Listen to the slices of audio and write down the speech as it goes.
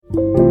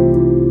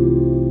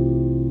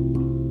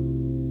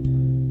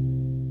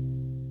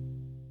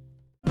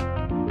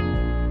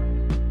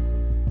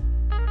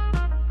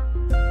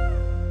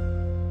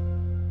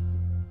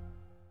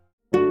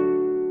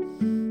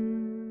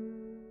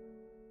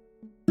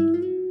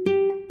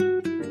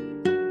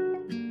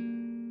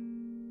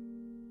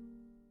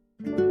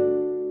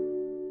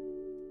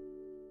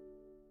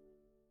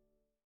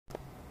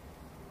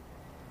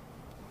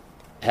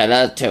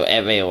Hello to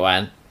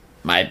everyone,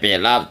 my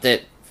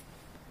beloved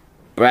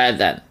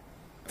brethren,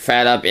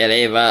 fellow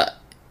believer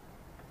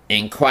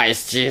in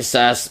Christ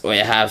Jesus. We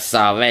have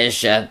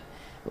salvation,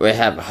 we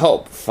have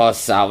hope for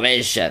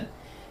salvation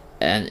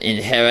and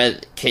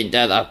inherit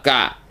kingdom of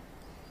God.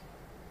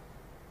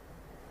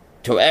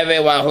 To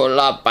everyone who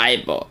love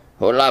Bible,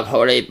 who love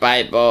Holy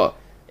Bible,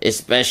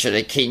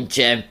 especially King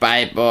James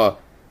Bible,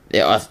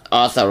 the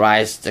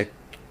authorized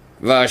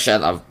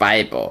version of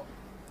Bible,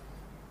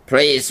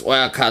 please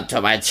welcome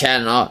to my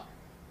channel.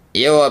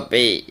 You will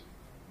be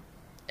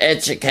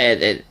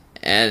educated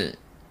and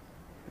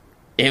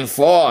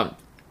informed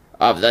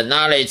of the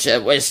knowledge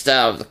and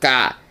wisdom of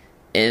God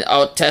in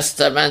Old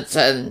Testament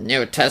and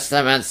New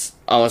Testaments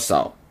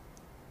also.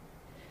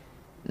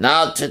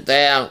 Now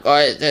today I'm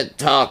going to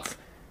talk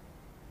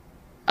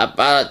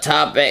about a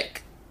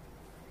topic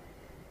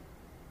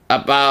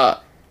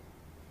about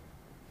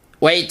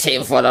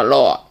waiting for the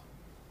Lord.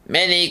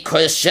 Many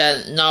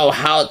Christians know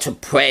how to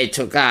pray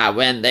to God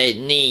when they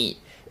need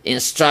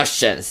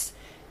instructions,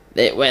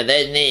 when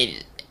they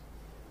need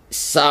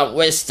some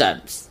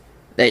wisdoms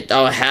they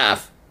don't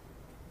have,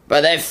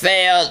 but they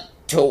fail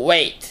to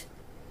wait.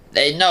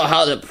 They know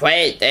how to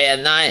pray day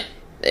and night.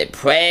 They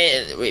pray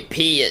and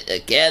repeat it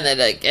again and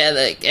again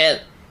and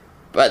again,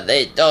 but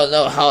they don't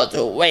know how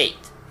to wait.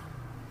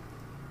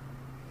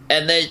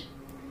 And they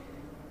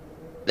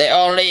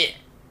only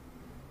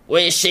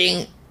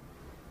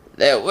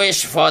they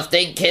wish for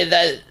thinking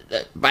that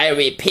by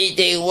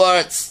repeating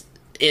words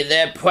in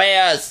their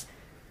prayers,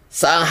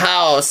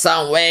 somehow,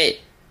 some way,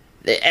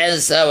 the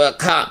answer will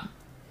come.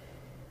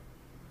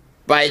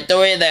 By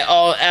doing their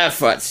own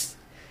efforts,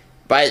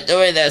 by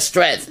doing their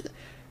strength,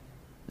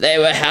 they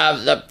will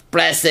have the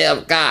blessing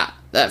of God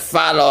that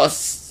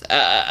follows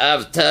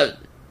after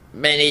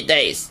many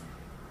days.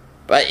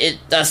 But it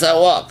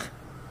doesn't work,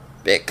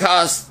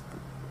 because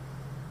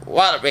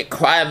what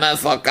requirement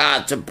for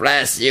God to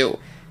bless you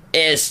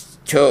is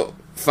to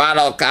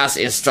follow God's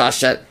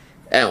instruction.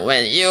 And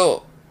when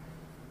you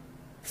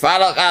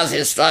follow God's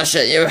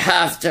instruction, you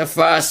have to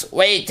first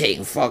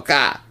waiting for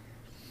God.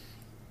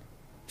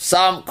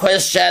 Some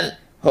Christians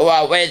who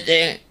are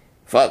waiting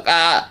for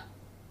God,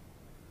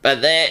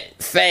 but they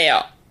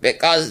fail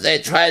because they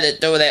try to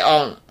do their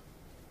own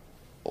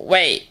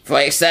way.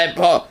 For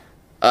example,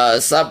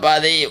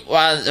 somebody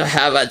wants to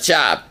have a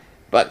job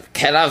but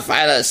cannot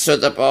find a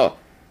suitable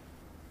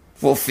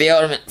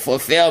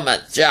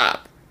fulfillment job.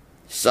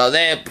 So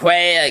they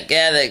pray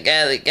again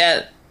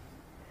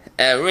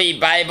and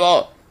read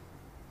Bible,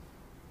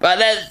 but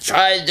then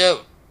try to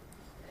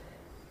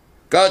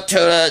go to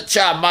the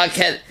job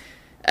market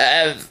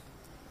and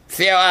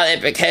fill out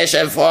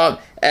application form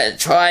and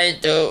try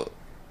to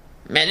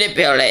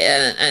manipulate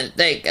and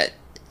think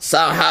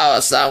somehow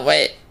or some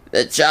way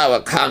the job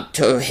will come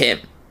to him.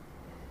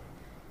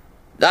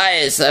 That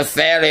is a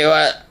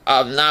failure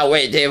of not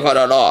waiting for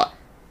the Lord.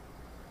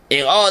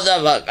 In order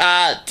for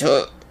God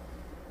to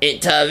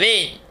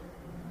intervene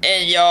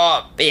in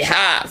your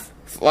behalf,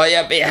 for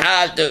your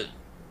behalf to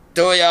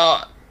do your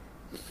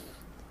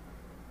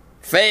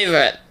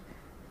favor,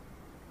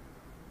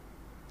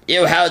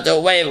 you have to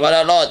wait for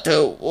the Lord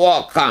to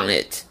work on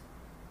it.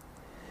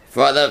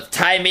 For the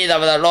timing of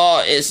the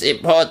Lord is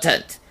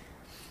important.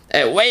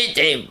 And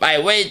by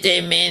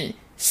waiting means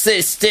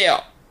sit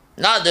still,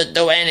 not to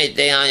do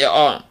anything on your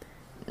own,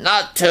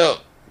 not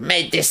to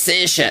make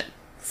decisions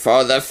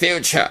for the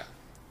future,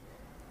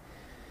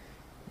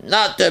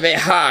 not to be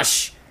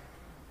harsh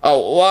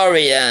or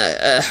worry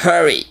and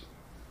hurry,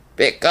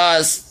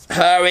 because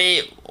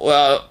hurry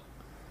will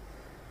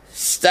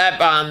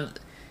step on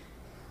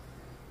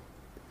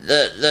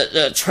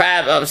the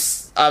trap of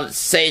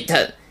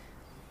Satan.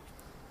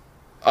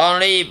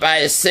 Only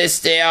by sit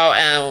still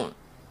and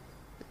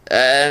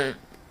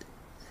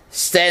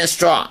stand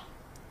strong.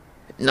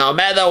 No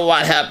matter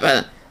what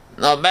happens,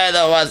 no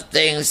matter what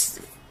things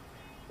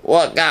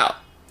work out,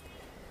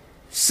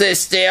 sit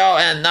still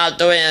and not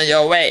doing it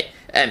your way,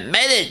 and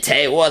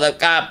meditate Word of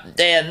God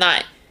day and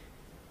night.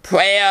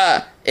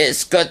 Prayer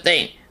is good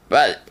thing,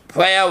 but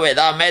prayer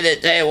without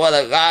meditating Word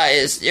of God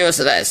is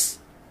useless.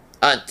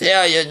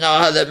 Until you know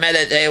how to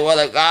meditate Word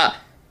of God,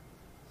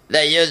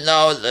 then you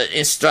know the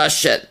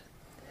instruction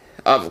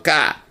of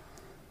God.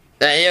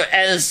 Then you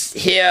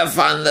hear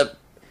from the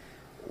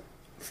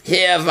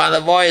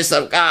voice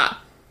of God.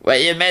 When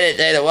you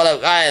meditate the Word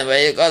of God and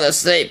when you go to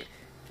sleep,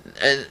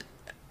 and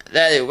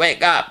then you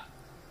wake up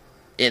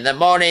in the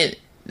morning,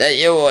 then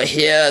you will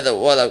hear the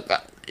Word of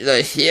God. You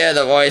will hear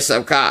the voice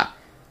of God.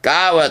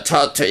 God will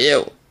talk to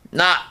you,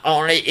 not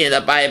only in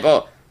the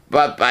Bible,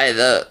 but by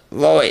the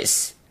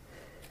voice.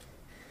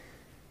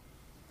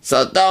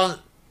 So don't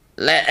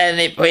let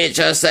any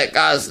preacher say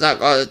God's not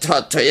going to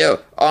talk to you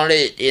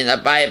only in the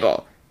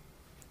Bible.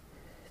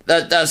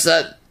 That is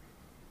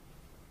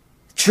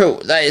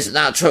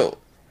not true.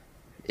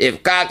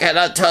 If God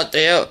cannot talk to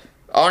you,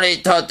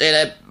 only talk in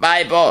the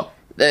Bible,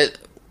 there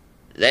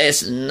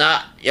is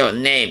not your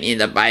name in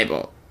the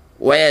Bible.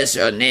 Where is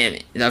your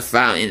name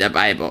found in the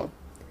Bible?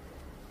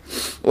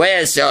 Where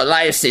is your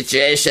life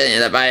situation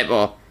in the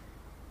Bible?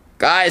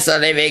 God is a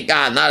living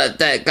God, not a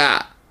dead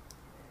God.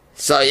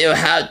 So you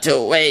have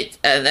to wait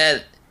and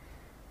then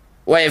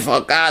wait for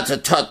God to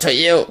talk to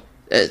you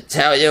and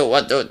tell you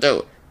what to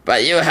do.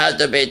 But you have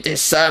to be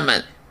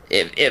discernment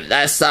if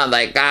that sounds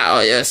like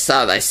God or you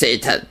sound like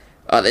Satan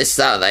or they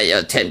sound like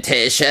your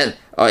temptation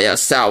or your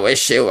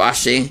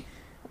self-wishing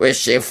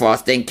for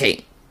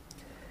thinking.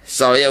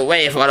 So you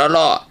wait for the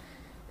Lord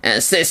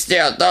and sit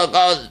still. Don't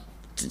go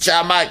to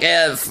job market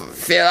and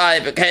fill out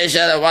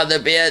application and want to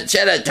be a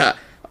janitor.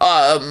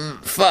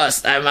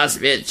 First I must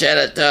be a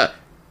janitor.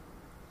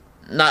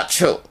 Not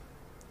true.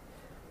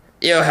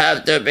 You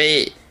have to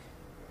be,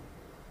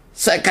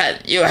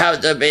 second, you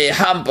have to be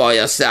humble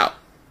yourself.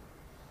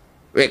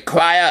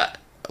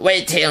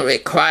 Waiting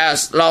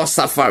requires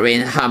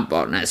long-suffering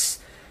humbleness.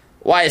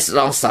 Why is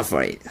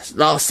long-suffering?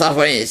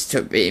 Long-suffering is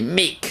to be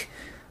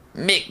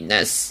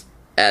meekness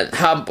and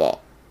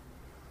humble.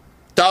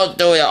 Don't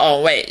do your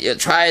own way. You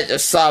try to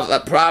solve a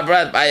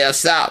problem by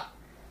yourself.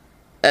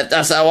 It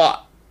doesn't work.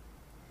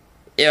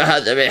 You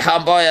have to be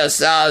humble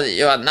yourself.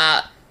 You are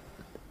not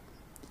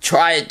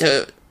trying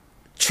to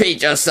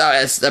treat yourself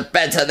as the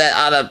better than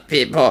other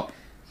people.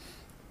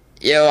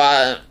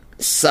 You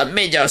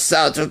submit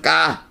yourself to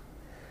God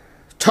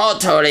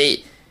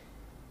totally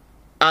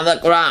on the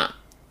ground.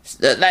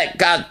 Let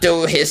God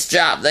do His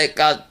job. Let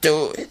God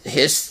do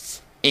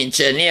His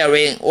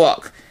engineering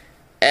work.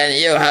 And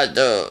you have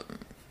to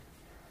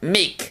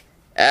meek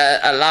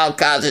and allow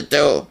God to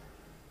do.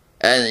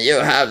 And you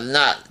have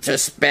not to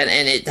spend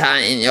any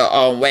time in your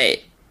own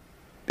way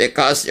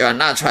because you are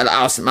not trying to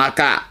outsmart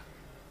God.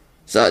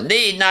 So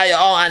need not your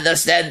own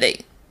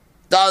understanding.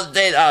 Don't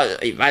think,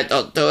 if I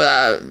don't do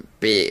that,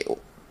 it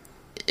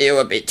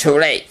will be too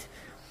late.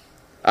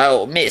 I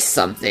will miss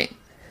something.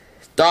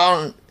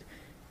 Don't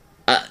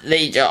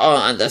lead your own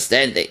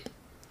understanding.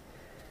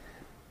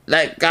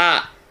 Let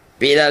God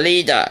be the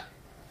leader.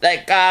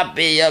 Let God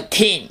be your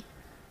king.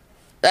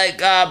 Let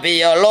God be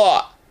your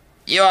Lord.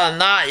 You are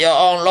not your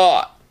own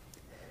Lord.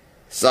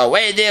 So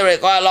waiting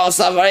requires long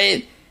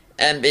suffering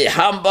and be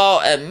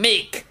humble and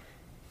meek.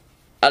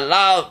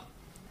 Allow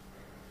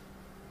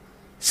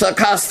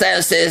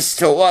circumstances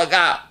to work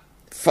out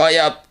for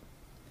your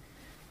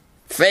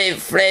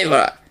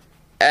favor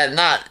and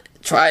not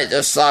try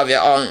to solve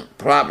your own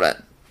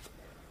problem.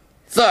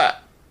 Third,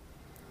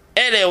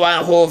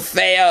 anyone who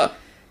fails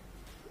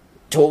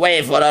to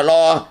wait for the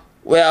Lord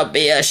will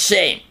be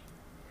ashamed.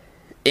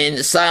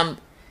 In some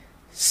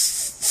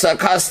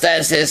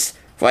circumstances,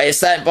 for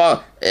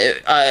example,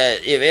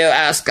 if you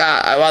ask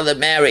God, I want to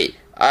marry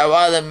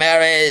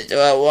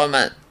to a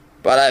woman,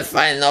 but I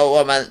find no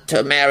woman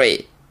to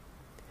marry.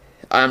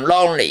 I'm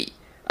lonely.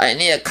 I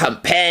need a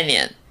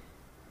companion.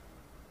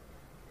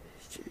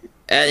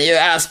 And you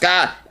ask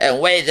God and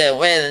wait, and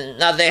when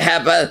nothing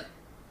happens,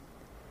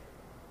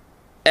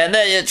 and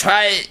then you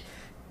try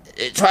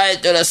to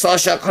the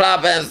social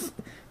club and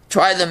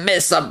try to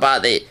meet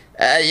somebody,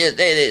 and you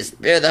think it's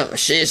beautiful.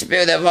 She's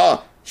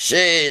beautiful.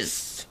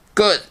 She's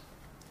good.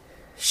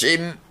 She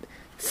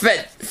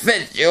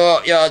fit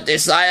your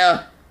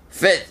desire,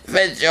 fit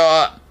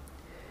your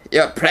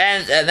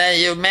plans, and then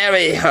you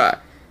marry her.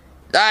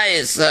 That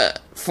is a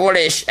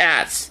foolish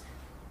act.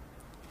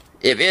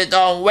 If you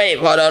don't wait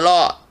for the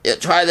Lord, you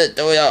try to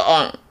do your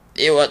own,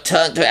 it will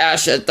turn to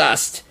ash and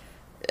dust.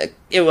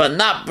 It will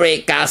not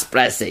bring God's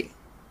blessing.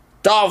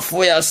 Don't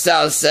fool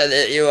yourself so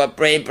that you will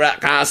bring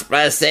God's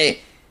blessing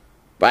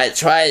by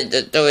trying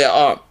to do your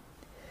own.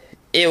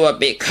 It will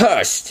be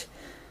cursed.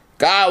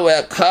 God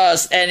will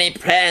curse any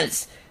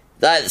plans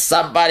that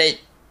somebody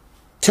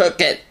took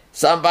it,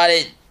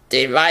 somebody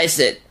devised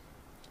it.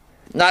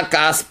 Not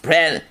God's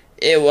plan.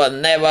 It will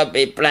never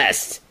be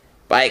blessed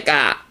by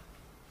God.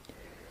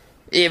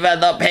 Even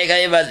though pagan,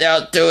 even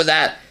they'll do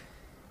that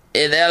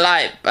in their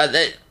life, but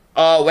they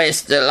all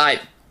waste their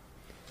life.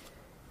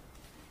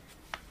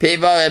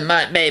 People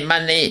will make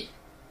money,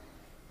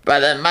 but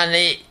the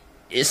money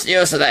is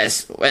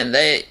useless when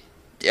they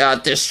are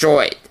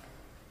destroyed.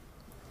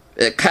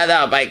 They're cut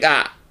out by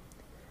God.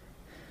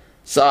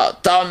 So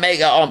don't make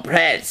your own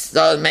plans.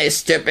 Don't make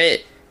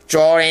stupid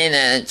drawing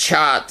and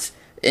charts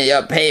in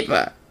your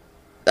paper.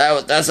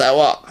 That doesn't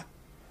work.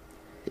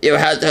 You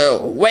have to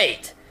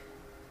wait.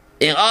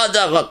 In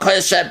order for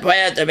Christian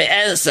prayer to be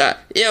answered,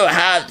 you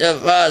have to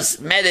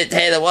first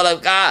meditate the Word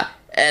of God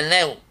and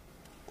then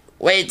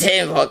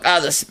waiting for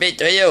God to speak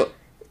to you,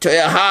 to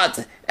your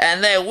heart,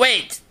 and then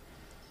wait,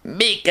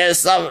 meek and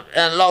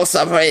long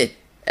suffering,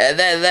 and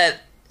then let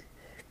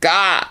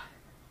God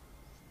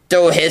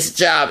do His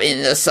job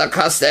in the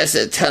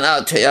circumstances turn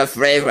out to your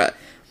favor.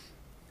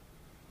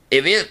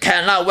 If you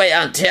cannot wait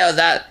until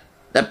that,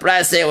 the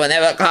blessing will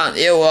never come.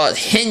 It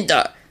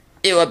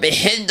will be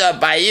hindered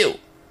by you.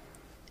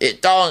 You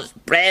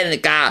don't blame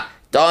God.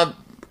 Don't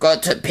go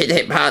to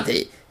pity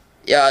party.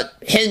 You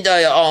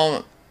hinder your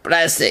own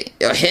blessing.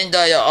 You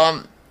hinder your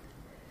own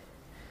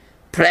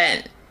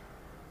plan.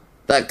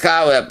 But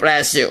God will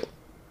bless you.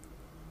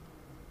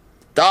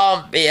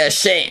 Don't be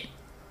ashamed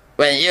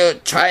when you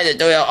try to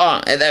do your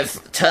own and then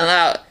turn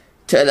out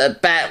to the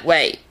bad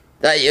way.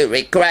 that you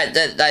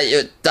regretted that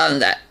you done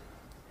that.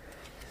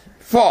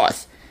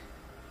 Fourth,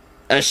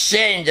 a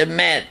shamed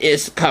man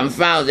is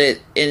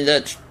confounded in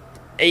the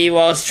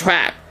evil's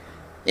trap.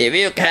 If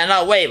you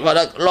cannot wait for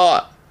the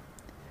Lord,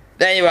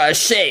 then you are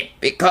ashamed,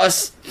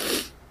 because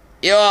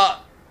your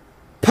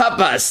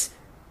purpose,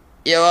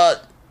 your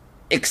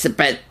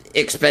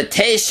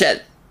expectation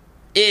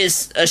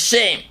is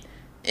ashamed,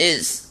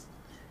 is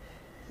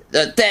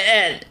the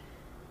dead end,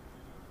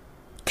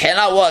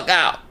 cannot work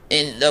out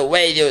in the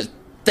way you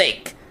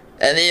think,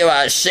 and you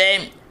are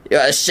ashamed. You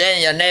are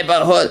ashamed your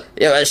neighborhood,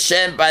 you are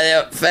ashamed by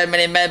your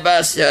family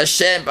members, you are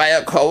ashamed by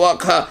your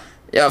co-worker,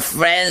 your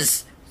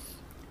friends,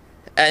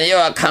 and you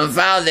are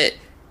confounded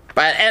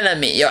by an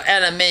enemy. Your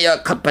enemy, your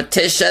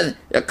competition,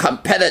 your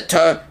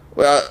competitor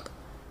will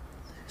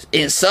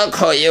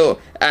encircle you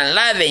and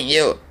leaven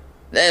you.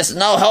 There's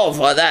no hope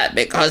for that,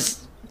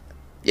 because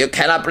you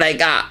cannot blame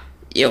God.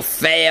 You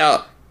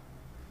fail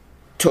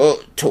to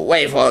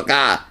wait for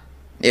God.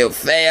 You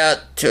fail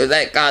to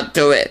let God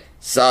do it.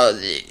 So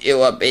you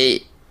will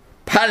be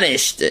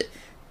punished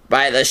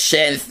by the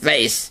shame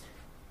face,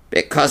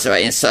 because you are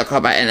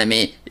encircled by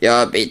enemy. You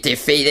will be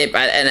defeated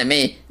by the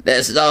enemy.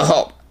 There's no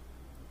hope.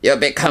 You'll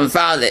be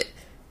confounded.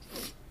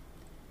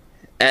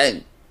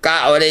 And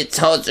God already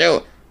told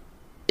you,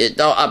 you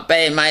don't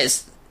obey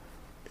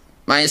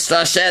my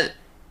instruction,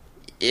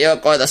 you're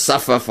going to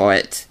suffer for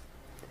it.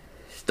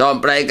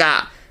 Don't blame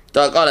God.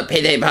 Don't go to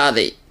pity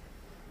party.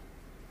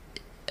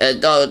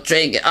 And don't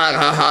drink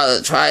alcohol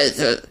and try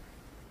to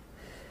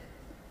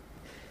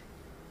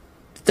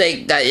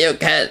think that you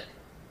can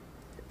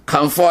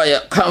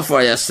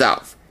comfort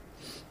yourself.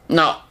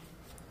 No.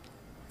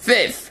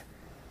 Fifth,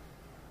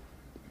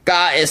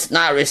 God is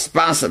not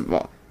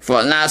responsible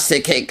for not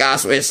seeking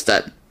God's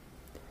wisdom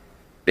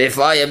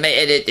before you make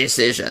any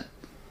decision.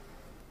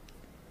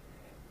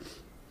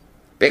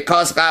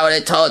 Because God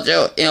already told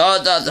you, in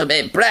order to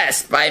be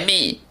blessed by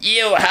me,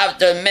 you have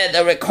to meet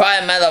the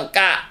requirement of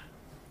God.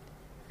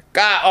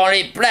 God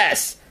only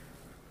bless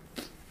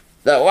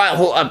the one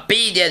who are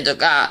obedient to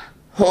God,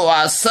 who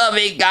are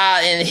serving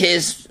God in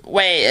His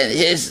way and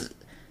His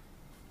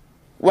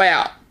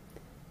will.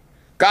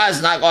 God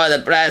is not going to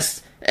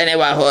bless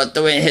anyone who are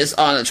doing his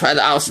own, trying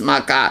to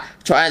outsmart God,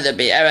 trying to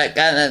be arrogant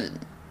and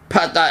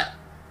put that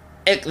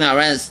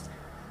ignorance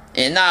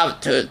enough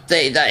to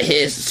think that he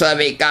is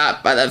serving God,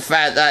 but the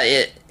fact that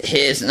he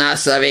is not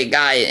serving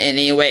God in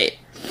any way.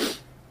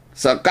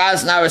 So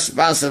God's not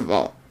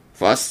responsible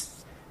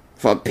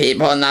for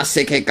people not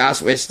seeking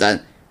God's wisdom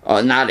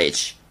or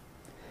knowledge.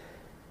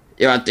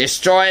 You are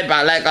destroyed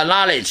by lack of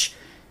knowledge.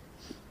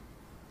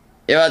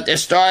 You are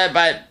destroyed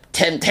by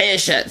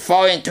temptation,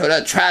 falling to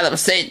the trap of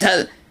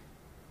Satan.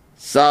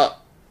 So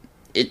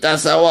it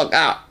doesn't work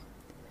out.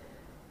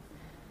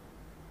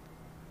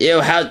 You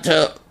have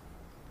to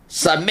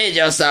submit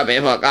yourself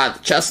before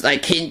God, just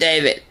like King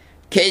David.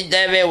 King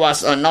David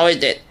was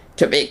anointed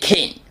to be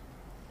king,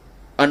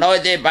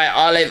 anointed by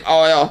olive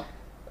oil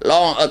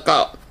long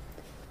ago.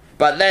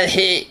 But then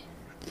he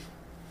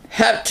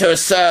had to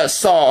serve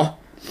Saul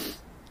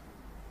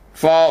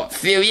for a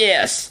few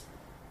years,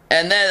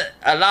 and then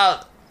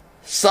allowed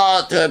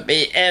Saul to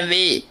be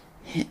envy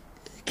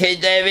King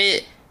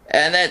David,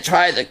 and then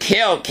tried to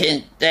kill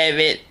King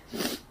David,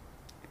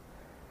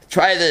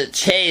 tried to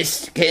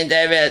chase King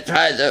David,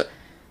 tried to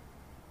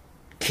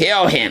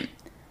kill him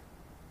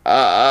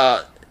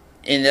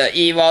in the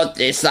evil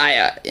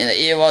desire, in the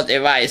evil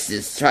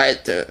devices,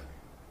 tried to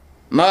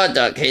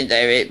murder King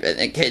David,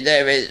 and King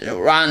David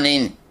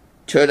running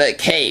to the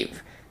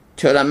cave,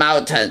 to the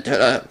mountain, to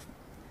the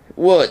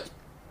wood,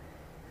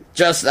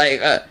 just like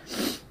a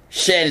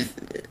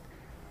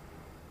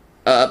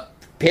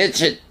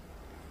fugitive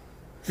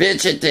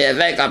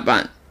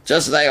vagabond,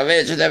 just like a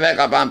fugitive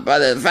vagabond,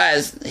 but in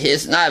fact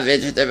he's not a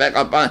fugitive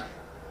vagabond,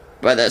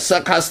 but the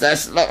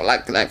circumstances look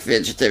like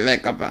fugitive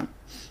vagabond.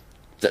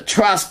 To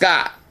trust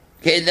God.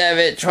 King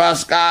David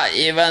trusts God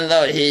even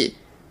though he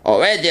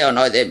already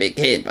anointed to be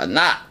king, but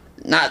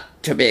not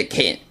to be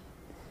king.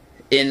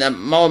 In the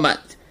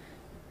moment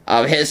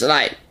of his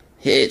life,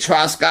 he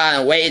trusts God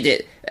and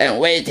waited and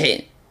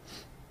waiting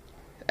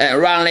and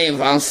running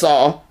from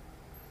Saul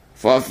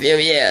for a few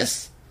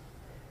years.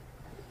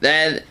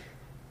 Then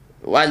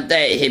one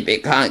day he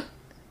became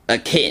a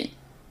king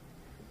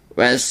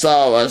when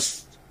Saul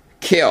was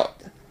killed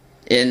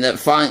in the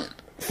front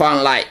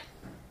light.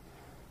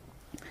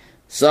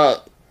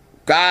 So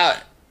God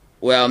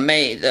will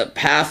make the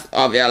path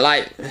of your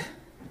life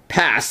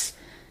pass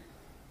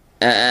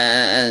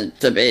and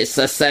to be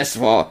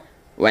successful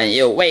when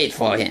you wait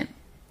for Him.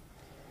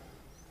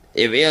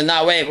 If you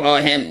not wait for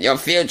Him, your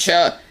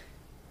future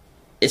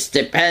is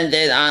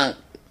dependent on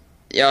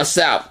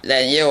yourself,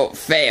 then you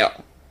fail.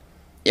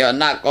 You're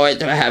not going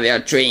to have your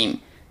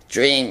dream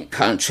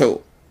come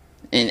true.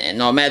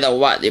 No matter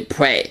what you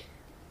pray,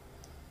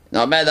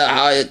 no matter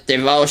how your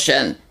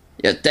devotion,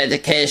 your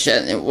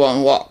dedication, it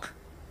won't work.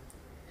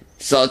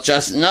 So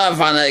just learn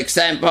from the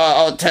example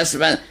of Old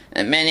Testament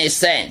and many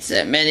saints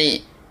and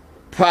many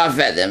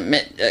prophets and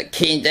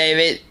King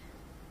David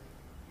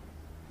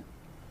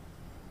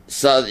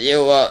so you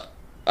will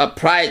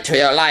apply it to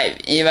your life.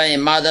 Even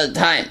in modern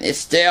time, it's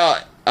still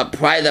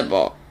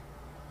applicable.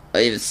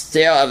 It's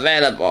still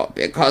available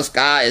because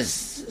God is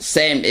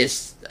same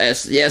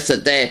as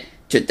yesterday,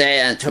 today,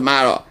 and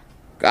tomorrow.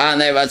 God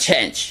never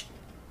change.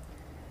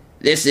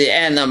 This is the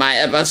end of my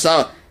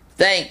episode.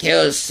 Thank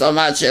you so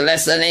much for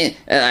listening,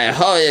 and I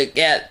hope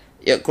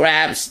you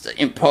grasp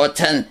the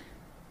important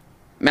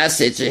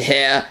message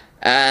here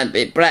and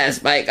be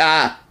blessed by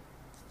God.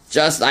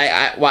 Just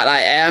like what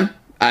I am,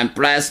 I'm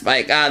blessed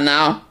by God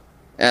now,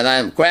 and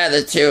I'm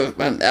gratitude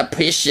and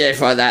appreciate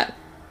for that.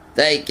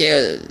 Thank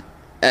you,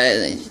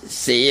 and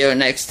see you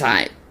next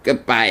time.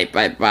 Goodbye,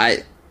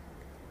 bye-bye.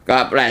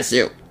 God bless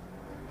you.